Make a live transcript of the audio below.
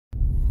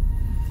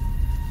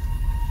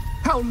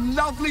How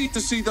lovely to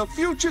see the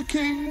future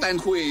king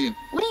and queen.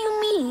 What do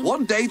you mean?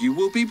 One day you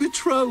will be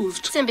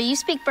betrothed. Simba, you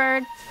speak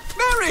bird.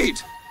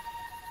 Married!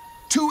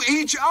 To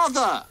each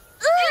other!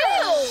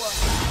 Ew!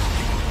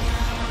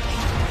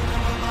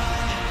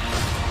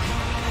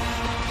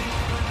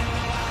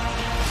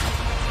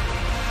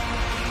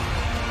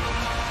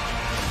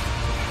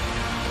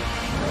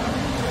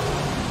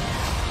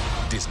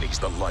 Disney's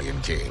The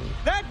Lion King.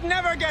 That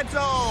never gets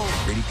old!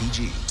 Rated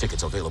PG.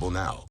 Tickets available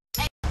now.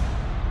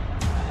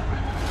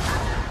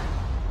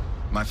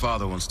 My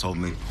father once told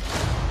me,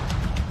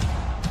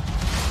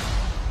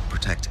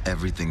 protect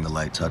everything the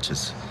light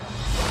touches.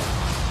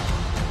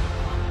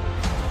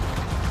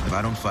 If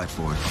I don't fight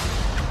for it,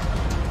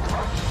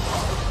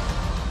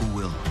 who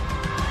will?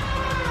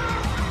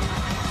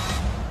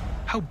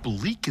 How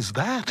bleak is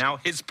that? Now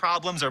his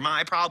problems are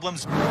my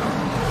problems.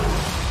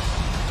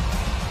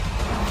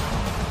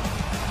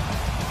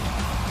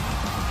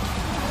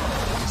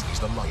 Disney's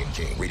The Lion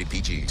King. Rated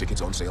PG.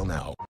 Tickets on sale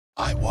now.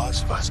 I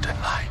was first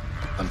in line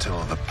until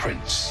the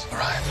prince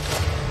arrived.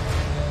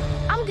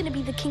 I'm gonna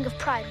be the king of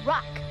Pride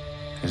Rock.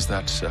 Is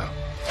that so?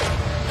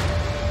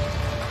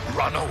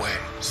 Run away,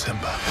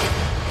 Simba,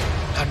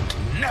 and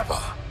never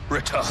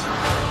return.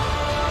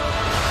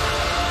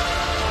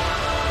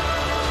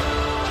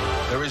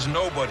 There is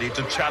nobody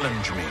to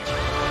challenge me.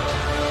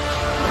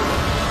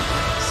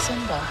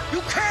 Simba.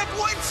 You can't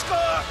win,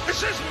 Scar!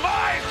 This is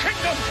my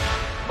kingdom!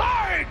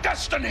 My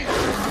destiny!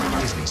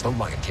 Disney's The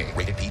Lion King.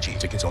 Rated PG.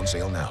 Tickets on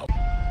sale now.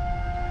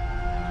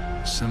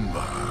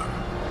 Simba,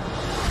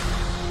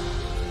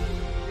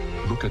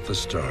 look at the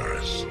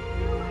stars.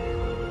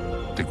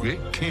 The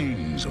great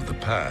kings of the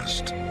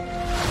past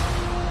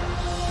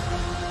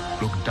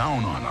look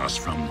down on us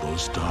from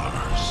those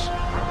stars.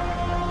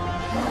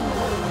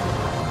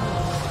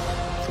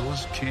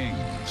 Those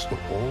kings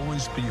will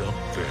always be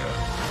up there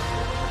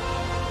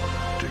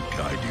to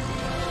guide you.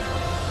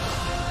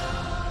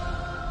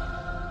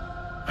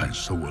 And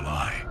so will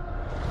I.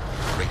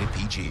 Rated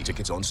PG.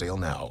 Tickets on sale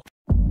now.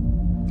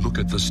 Look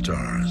at the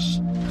stars.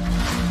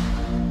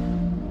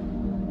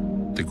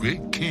 The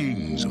great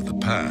kings of the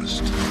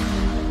past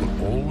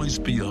will always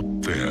be up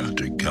there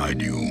to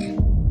guide you.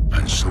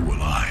 And so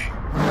will I.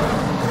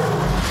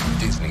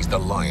 Disney's The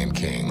Lion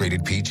King.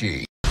 Rated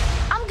PG.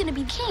 I'm gonna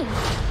be king.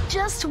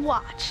 Just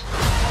watch.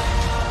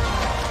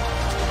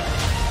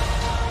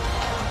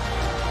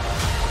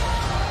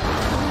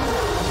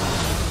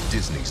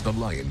 Disney's The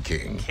Lion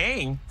King.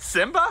 King?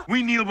 Simba?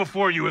 We kneel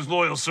before you as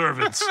loyal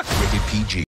servants. Rated PG.